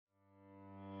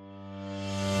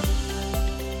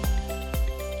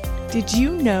Did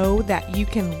you know that you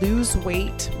can lose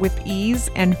weight with ease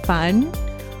and fun?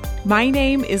 My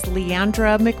name is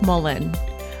Leandra McMullen.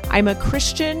 I'm a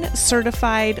Christian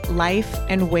certified life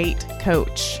and weight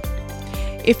coach.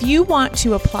 If you want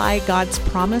to apply God's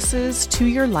promises to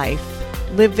your life,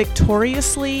 live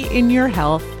victoriously in your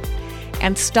health,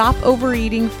 and stop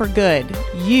overeating for good,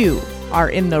 you are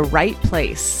in the right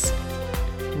place.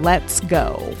 Let's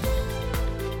go.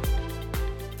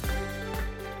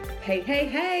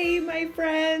 Hey, my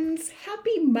friends.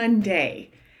 Happy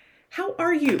Monday. How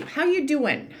are you? How you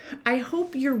doing? I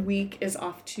hope your week is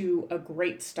off to a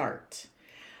great start.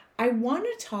 I want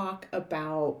to talk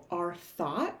about our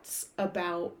thoughts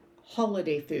about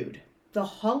holiday food. The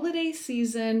holiday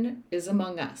season is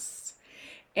among us,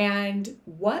 and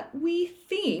what we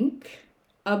think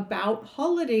about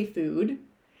holiday food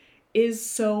is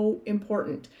so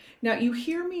important. Now, you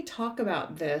hear me talk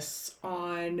about this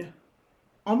on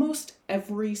almost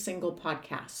every single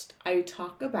podcast. I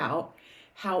talk about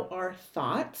how our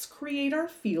thoughts create our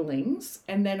feelings,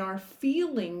 and then our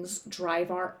feelings drive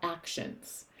our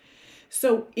actions.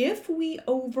 So if we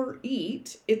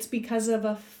overeat, it's because of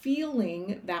a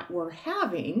feeling that we're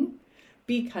having,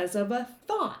 because of a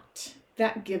thought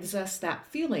that gives us that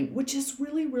feeling, which is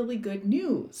really, really good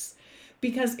news.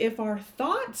 Because if our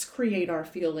thoughts create our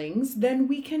feelings, then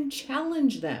we can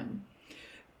challenge them.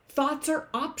 Thoughts are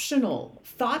optional.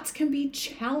 Thoughts can be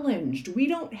challenged. We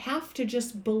don't have to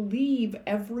just believe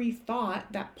every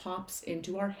thought that pops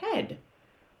into our head,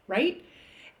 right?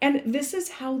 And this is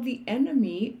how the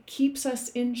enemy keeps us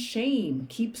in shame,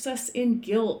 keeps us in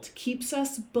guilt, keeps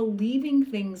us believing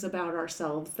things about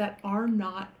ourselves that are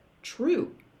not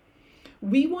true.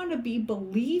 We want to be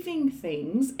believing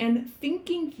things and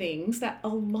thinking things that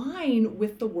align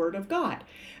with the Word of God,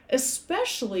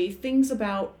 especially things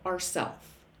about ourselves.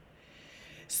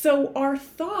 So our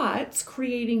thoughts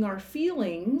creating our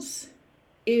feelings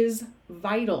is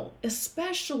vital,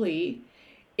 especially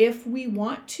if we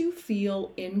want to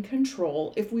feel in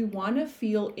control, if we want to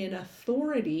feel in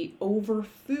authority over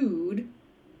food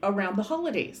around the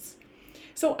holidays.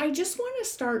 So I just want to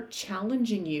start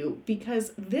challenging you,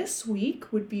 because this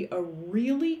week would be a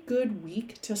really good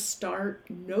week to start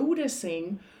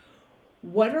noticing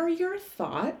what are your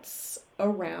thoughts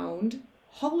around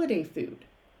holiday food.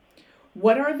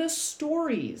 What are the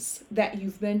stories that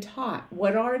you've been taught?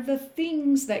 What are the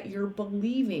things that you're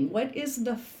believing? What is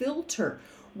the filter?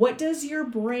 What does your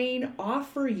brain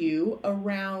offer you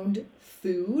around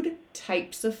food,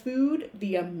 types of food,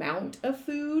 the amount of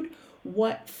food,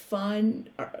 what food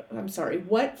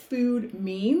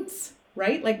means,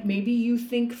 right? Like maybe you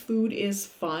think food is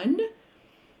fun,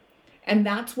 and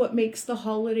that's what makes the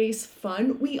holidays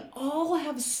fun. We all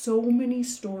have so many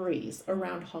stories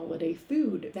around holiday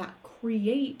food that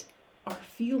create our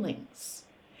feelings.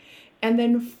 And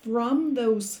then from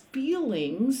those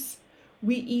feelings,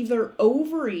 we either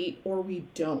overeat or we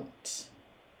don't.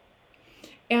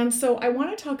 And so I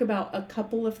want to talk about a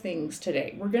couple of things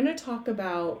today. We're going to talk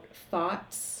about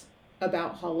thoughts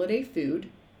about holiday food,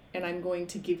 and I'm going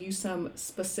to give you some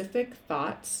specific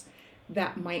thoughts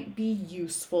that might be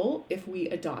useful if we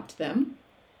adopt them.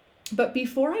 But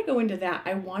before I go into that,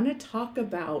 I want to talk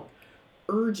about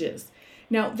urges.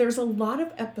 Now, there's a lot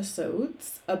of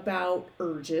episodes about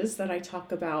urges that I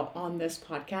talk about on this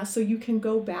podcast, so you can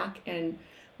go back and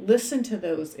listen to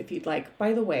those if you'd like.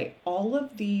 By the way, all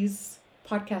of these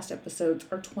podcast episodes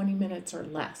are 20 minutes or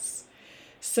less,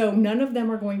 so none of them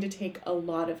are going to take a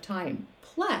lot of time.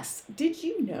 Plus, did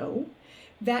you know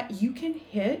that you can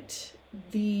hit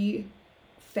the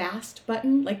fast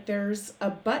button? Like there's a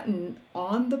button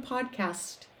on the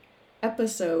podcast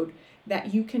episode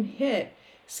that you can hit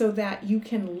so that you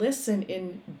can listen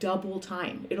in double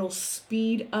time. It'll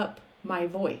speed up my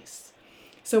voice.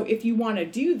 So if you want to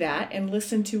do that and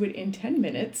listen to it in 10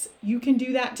 minutes, you can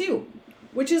do that too,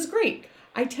 which is great.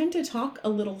 I tend to talk a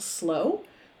little slow,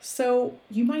 so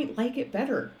you might like it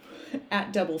better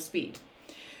at double speed.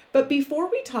 But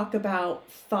before we talk about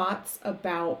thoughts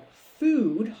about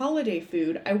food, holiday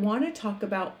food, I want to talk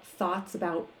about thoughts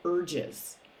about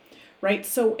urges, right?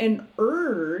 So an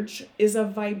urge is a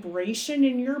vibration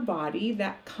in your body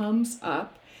that comes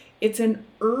up. It's an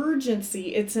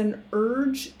urgency. It's an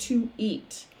urge to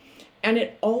eat. And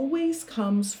it always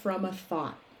comes from a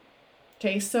thought.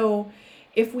 Okay, so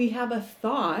if we have a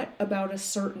thought about a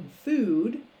certain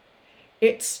food,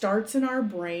 it starts in our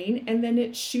brain, and then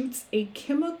it shoots a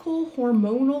chemical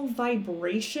hormonal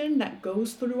vibration that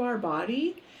goes through our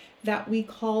body that we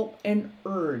call an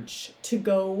urge to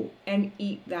go and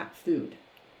eat that food.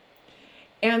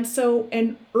 And so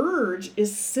an urge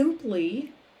is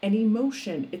simply an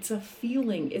emotion, it's a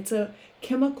feeling, it's a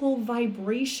chemical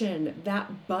vibration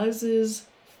that buzzes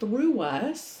through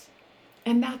us,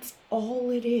 and that's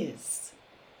all it is.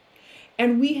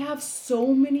 And we have so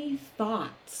many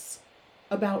thoughts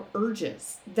about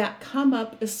urges that come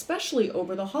up, especially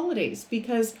over the holidays,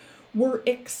 because we're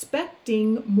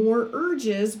expecting more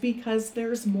urges because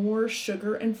there's more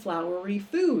sugar and floury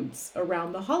foods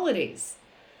around the holidays,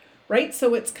 right?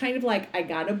 So it's kind of like, I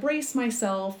gotta brace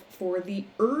myself for the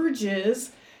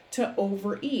urges to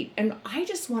overeat. And I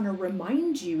just want to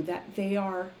remind you that they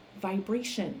are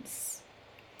vibrations.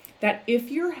 That if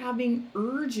you're having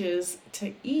urges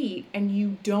to eat and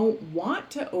you don't want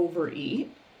to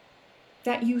overeat,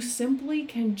 that you simply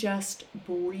can just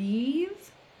breathe,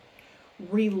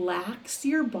 relax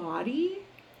your body,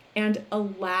 and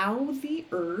allow the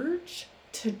urge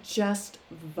to just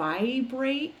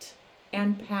vibrate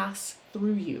and pass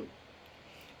through you.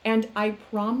 And I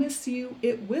promise you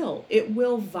it will. It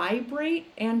will vibrate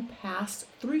and pass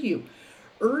through you.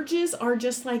 Urges are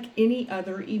just like any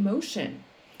other emotion.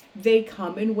 They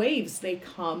come in waves, they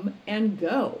come and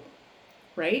go,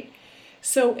 right?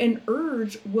 So an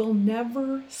urge will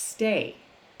never stay.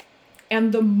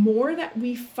 And the more that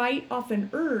we fight off an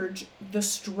urge, the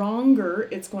stronger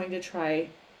it's going to try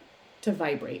to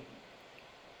vibrate.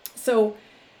 So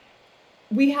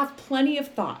we have plenty of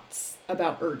thoughts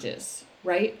about urges,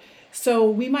 right? So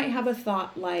we might have a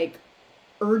thought like,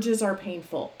 urges are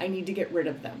painful, I need to get rid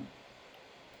of them.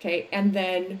 Okay, and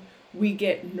then we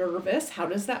get nervous. How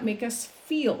does that make us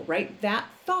feel, right? That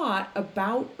thought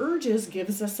about urges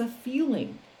gives us a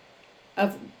feeling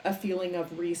of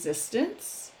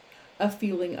resistance, a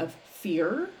feeling of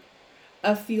fear,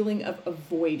 a feeling of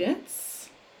avoidance.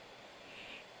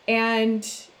 And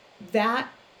that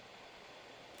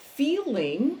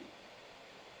feeling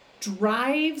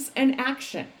drives an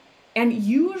action. And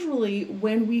usually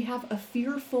when we have a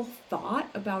fearful thought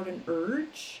about an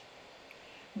urge,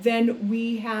 then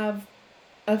we have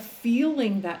a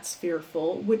feeling that's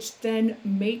fearful, which then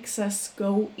makes us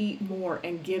go eat more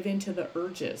and give into the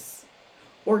urges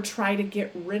or try to get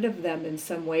rid of them in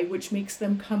some way, which makes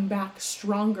them come back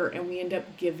stronger and we end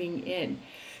up giving in.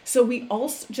 So we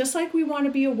also, just like we want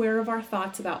to be aware of our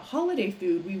thoughts about holiday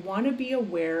food, we want to be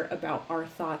aware about our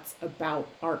thoughts about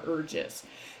our urges.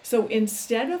 So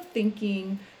instead of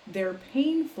thinking they're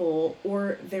painful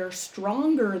or they're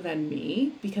stronger than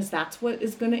me, because that's what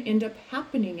is going to end up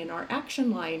happening in our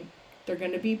action line, they're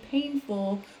going to be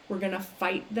painful, we're going to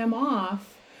fight them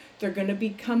off, they're going to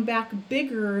come back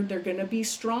bigger, they're going to be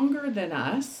stronger than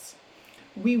us.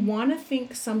 We want to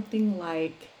think something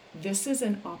like, this is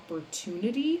an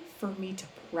opportunity for me to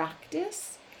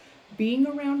practice being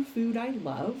around food I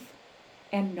love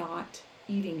and not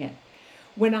eating it.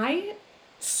 When I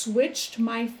switched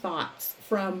my thoughts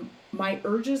from my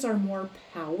urges are more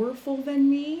powerful than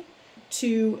me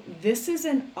to this is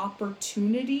an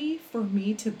opportunity for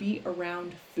me to be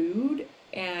around food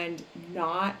and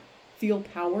not feel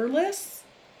powerless,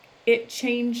 it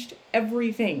changed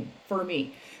everything for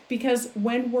me. Because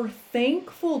when we're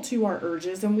thankful to our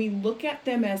urges and we look at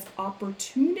them as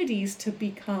opportunities to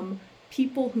become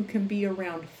people who can be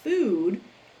around food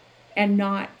and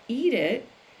not eat it,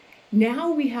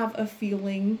 now we have a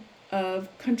feeling of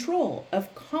control,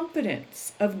 of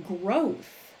confidence, of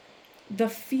growth. The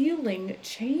feeling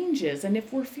changes. And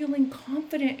if we're feeling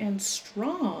confident and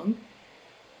strong,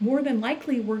 more than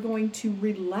likely we're going to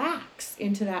relax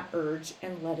into that urge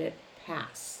and let it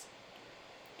pass.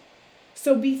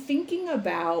 So be thinking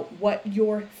about what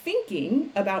you're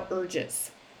thinking about urges.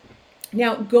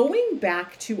 Now, going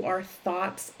back to our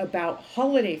thoughts about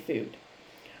holiday food,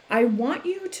 I want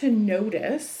you to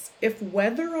notice if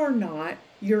whether or not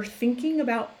you're thinking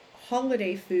about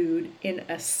holiday food in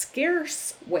a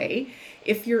scarce way,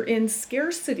 if you're in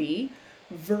scarcity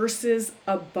versus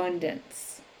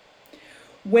abundance.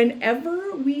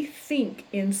 Whenever we think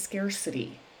in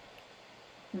scarcity,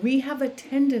 we have a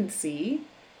tendency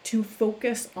to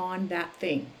focus on that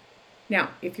thing.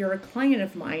 Now, if you're a client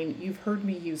of mine, you've heard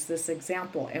me use this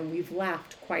example and we've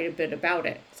laughed quite a bit about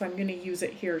it. So I'm going to use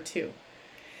it here too.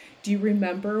 Do you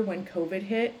remember when COVID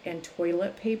hit and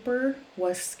toilet paper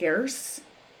was scarce?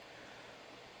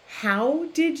 How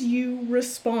did you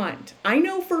respond? I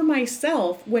know for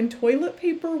myself, when toilet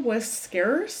paper was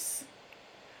scarce,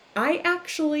 I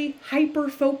actually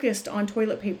hyper-focused on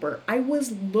toilet paper. I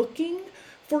was looking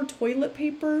for toilet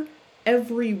paper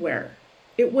everywhere.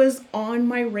 It was on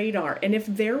my radar. And if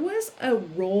there was a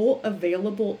roll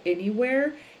available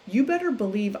anywhere, you better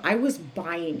believe I was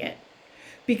buying it.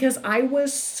 because I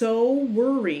was so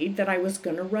worried that I was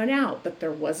going to run out, that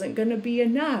there wasn't going to be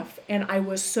enough. And I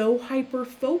was so hyper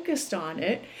focused on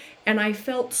it. And I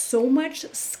felt so much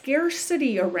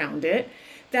scarcity around it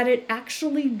that it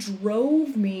actually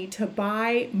drove me to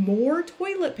buy more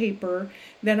toilet paper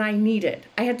than I needed.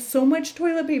 I had so much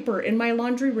toilet paper in my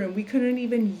laundry room, we couldn't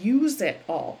even use it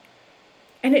all.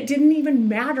 And it didn't even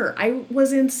matter. I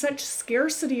was in such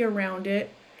scarcity around it.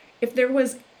 If there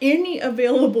was any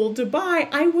available to buy,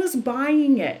 I was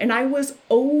buying it, and I was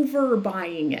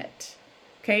overbuying it.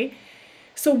 Okay?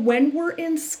 So when we're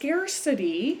in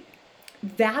scarcity,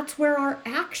 that's where our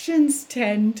actions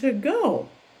tend to go.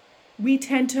 We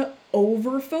tend to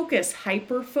over-focus,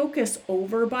 hyper-focus,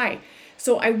 overbuy.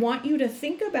 So I want you to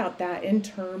think about that in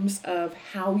terms of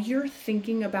how you're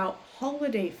thinking about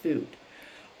holiday food.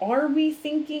 Are we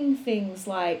thinking things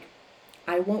like,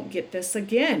 I won't get this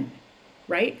again,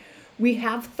 right? We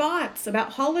have thoughts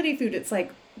about holiday food. It's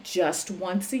like, just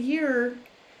once a year,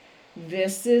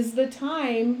 this is the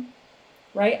time,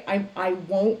 right? I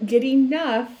won't get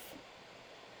enough.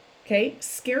 Okay,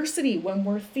 scarcity, when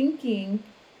we're thinking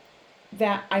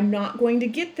that I'm not going to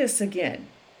get this again,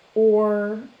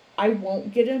 or I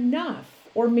won't get enough.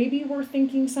 Or maybe we're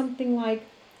thinking something like,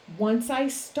 once I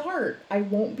start, I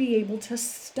won't be able to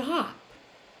stop.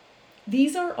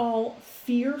 These are all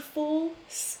fearful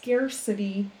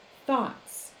scarcity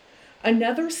thoughts.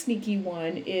 Another sneaky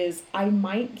one is, I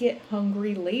might get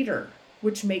hungry later,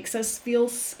 which makes us feel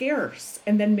scarce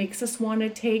and then makes us want to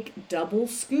take double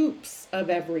scoops of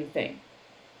everything.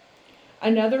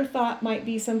 Another thought might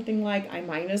be something like, I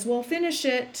might as well finish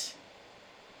it.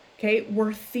 Okay,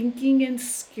 we're thinking in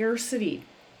scarcity.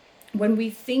 When we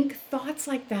think thoughts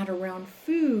like that around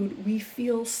food, we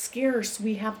feel scarce.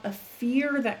 We have a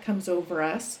fear that comes over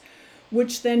us,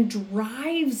 which then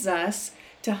drives us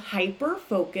to hyper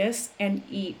focus and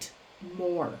eat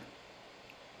more.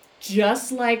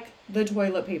 Just like the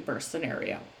toilet paper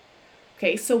scenario.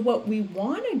 Okay, so what we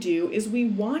want to do is we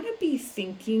want to be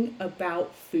thinking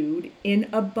about food in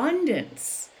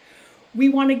abundance. We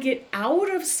want to get out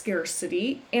of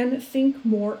scarcity and think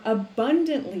more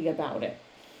abundantly about it.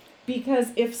 Because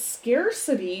if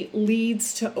scarcity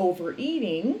leads to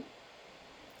overeating,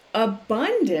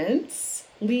 abundance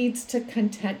leads to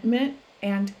contentment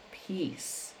and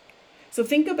peace. So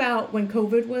think about when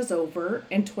COVID was over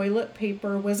and toilet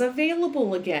paper was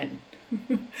available again.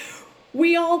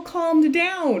 We all calmed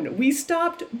down. We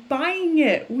stopped buying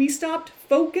it. We stopped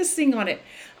focusing on it.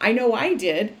 I know I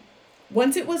did.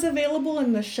 Once it was available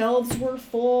and the shelves were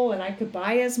full and I could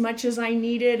buy as much as I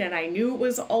needed and I knew it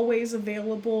was always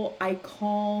available, I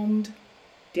calmed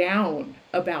down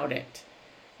about it,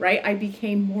 right? I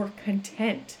became more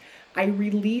content. I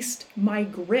released my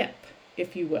grip,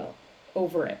 if you will,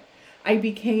 over it. I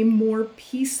became more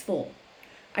peaceful.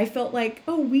 I felt like,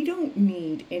 oh, we don't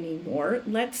need any more.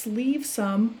 Let's leave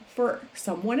some for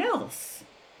someone else.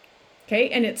 Okay,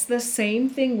 and it's the same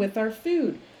thing with our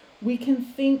food. We can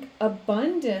think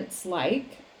abundance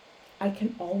like, I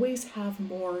can always have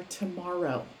more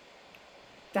tomorrow.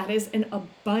 That is an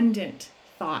abundant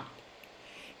thought.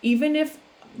 Even if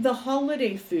the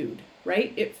holiday food,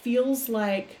 right? It feels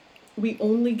like we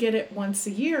only get it once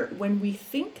a year. When we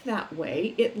think that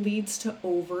way, it leads to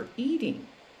overeating.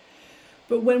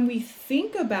 But when we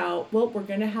think about, well, we're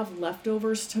going to have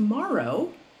leftovers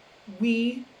tomorrow,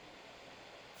 we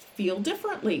feel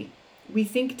differently. We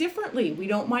think differently. We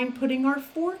don't mind putting our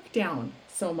fork down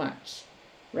so much,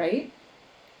 right?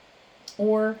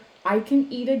 Or I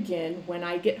can eat again when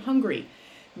I get hungry.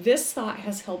 This thought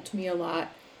has helped me a lot.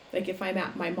 Like if I'm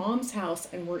at my mom's house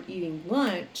and we're eating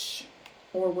lunch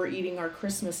or we're eating our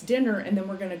Christmas dinner and then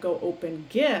we're going to go open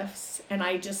gifts, and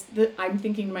I'm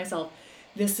thinking to myself,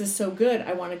 this is so good.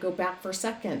 I want to go back for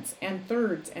seconds and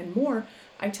thirds and more.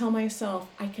 I tell myself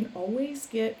I can always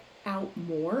get out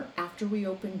more after we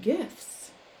open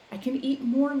gifts. I can eat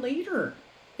more later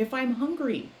if I'm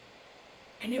hungry.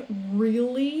 And it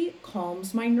really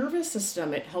calms my nervous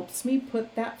system. It helps me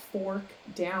put that fork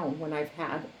down when I've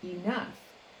had enough.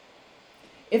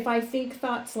 If I think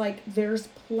thoughts like, there's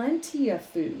plenty of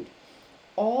food,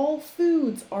 all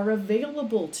foods are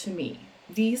available to me.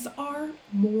 These are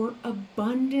more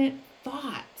abundant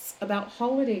thoughts about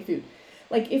holiday food.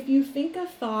 Like if you think a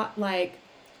thought like,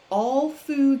 all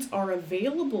foods are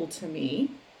available to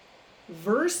me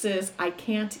versus I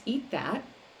can't eat that,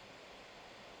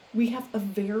 we have a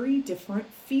very different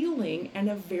feeling and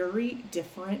a very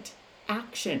different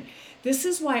action. This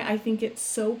is why I think it's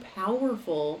so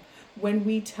powerful when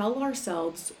we tell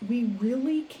ourselves we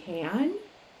really can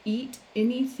eat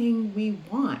anything we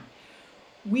want.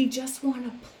 We just want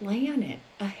to plan it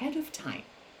ahead of time,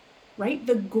 right?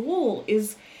 The goal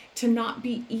is to not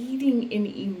be eating in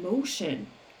emotion,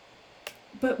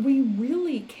 but we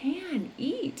really can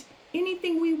eat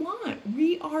anything we want.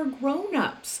 We are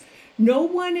grown-ups. No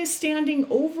one is standing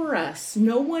over us.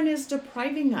 No one is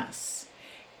depriving us.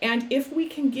 And if we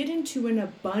can get into an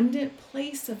abundant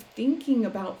place of thinking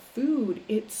about food,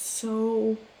 it's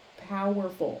so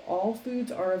powerful. All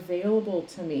foods are available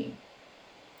to me.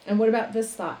 And what about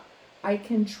this thought? I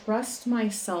can trust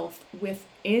myself with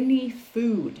any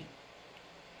food.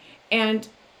 And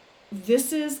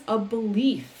this is a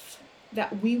belief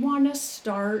that we want to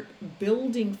start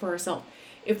building for ourselves.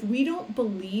 If we don't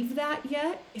believe that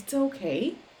yet, it's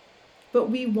okay. But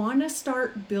we want to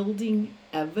start building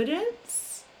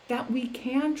evidence that we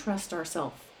can trust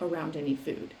ourselves around any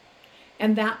food.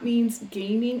 And that means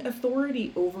gaining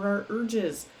authority over our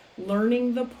urges,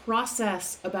 learning the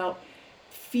process about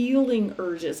feeling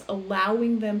urges,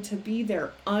 allowing them to be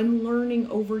there, unlearning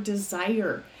over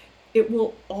desire. It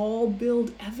will all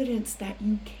build evidence that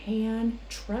you can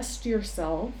trust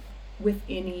yourself with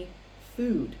any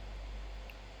food.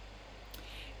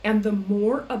 And the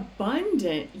more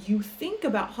abundant you think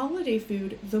about holiday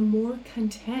food, the more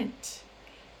content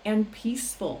and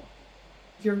peaceful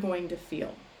you're going to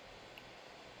feel.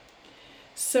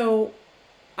 So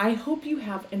I hope you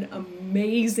have an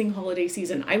amazing holiday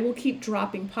season. I will keep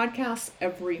dropping podcasts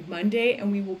every Monday,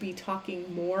 and we will be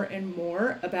talking more and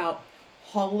more about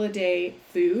holiday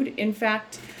food. In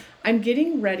fact, I'm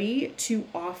getting ready to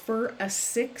offer a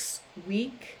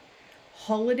 6-week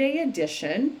holiday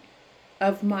edition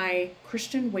of my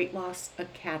Christian Weight Loss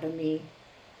Academy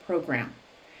program.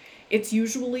 It's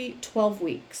usually 12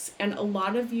 weeks, and a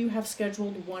lot of you have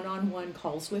scheduled one-on-one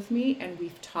calls with me, and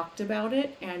we've talked about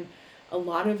it, and a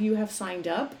lot of you have signed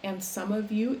up, and some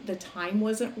of you, the time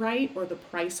wasn't right or the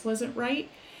price wasn't right.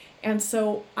 And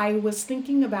so I was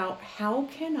thinking about how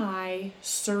can I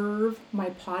serve my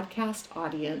podcast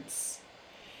audience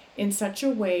in such a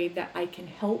way that I can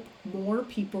help more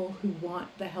people who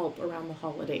want the help around the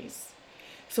holidays.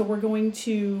 So we're going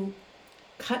to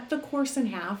cut the course in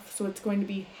half, so it's going to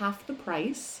be half the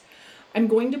price. I'm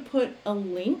going to put a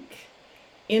link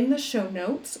in the show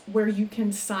notes where you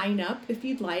can sign up if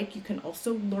you'd like. You can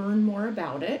also learn more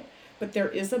about it, but there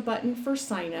is a button for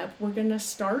sign up. We're going to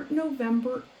start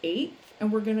November 8th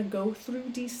and we're going to go through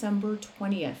December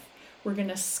 20th. We're going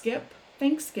to skip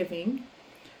Thanksgiving,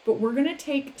 but we're going to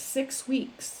take 6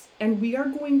 weeks and we are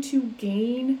going to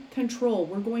gain control.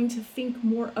 We're going to think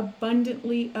more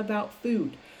abundantly about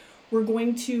food. We're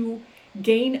going to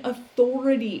gain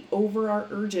authority over our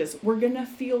urges. We're going to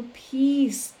feel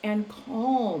peace and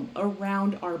calm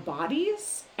around our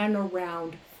bodies and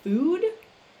around food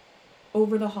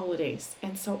over the holidays.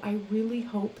 And so I really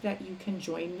hope that you can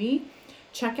join me.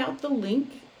 Check out the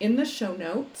link in the show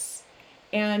notes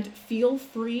and feel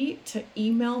free to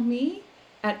email me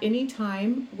at any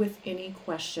time with any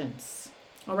questions.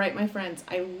 All right, my friends,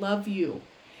 I love you.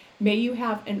 May you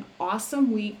have an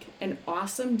awesome week, an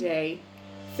awesome day.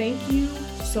 Thank you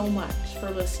so much for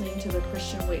listening to the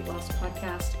Christian Weight Loss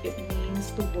Podcast. It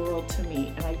means the world to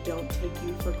me, and I don't take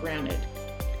you for granted.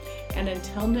 And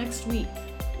until next week,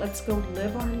 let's go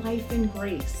live our life in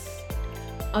grace,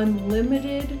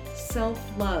 unlimited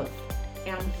self-love,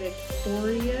 and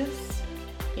victorious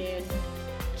in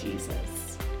Jesus.